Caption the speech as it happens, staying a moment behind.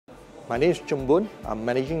My name is Choon Boon. I'm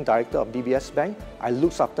Managing Director of DBS Bank. I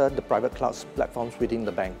look after the private cloud platforms within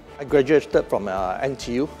the bank. I graduated from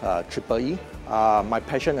NTU, EE. My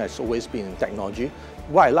passion has always been in technology.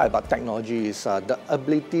 What I like about technology is the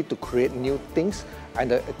ability to create new things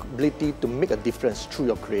and the ability to make a difference through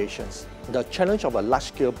your creations. The challenge of a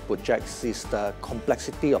large-scale project is the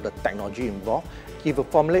complexity of the technology involved. If you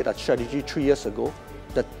formulate a strategy 3 years ago,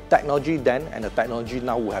 the technology then and the technology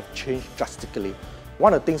now will have changed drastically.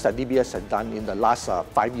 One of the things that DBS has done in the last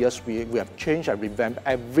 5 years, we have changed and revamped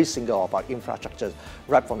every single of our infrastructure,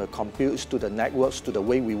 right from the computes to the networks to the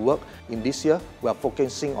way we work. In this year, we are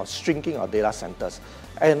focusing on shrinking our data centers.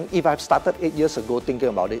 And if I've started 8 years ago thinking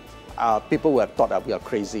about it, people would have thought that we are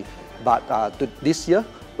crazy. But this year,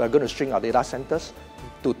 we are going to shrink our data centers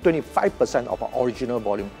to 25% of our original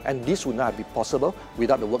volume. And this would not have been possible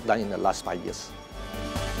without the work done in the last 5 years.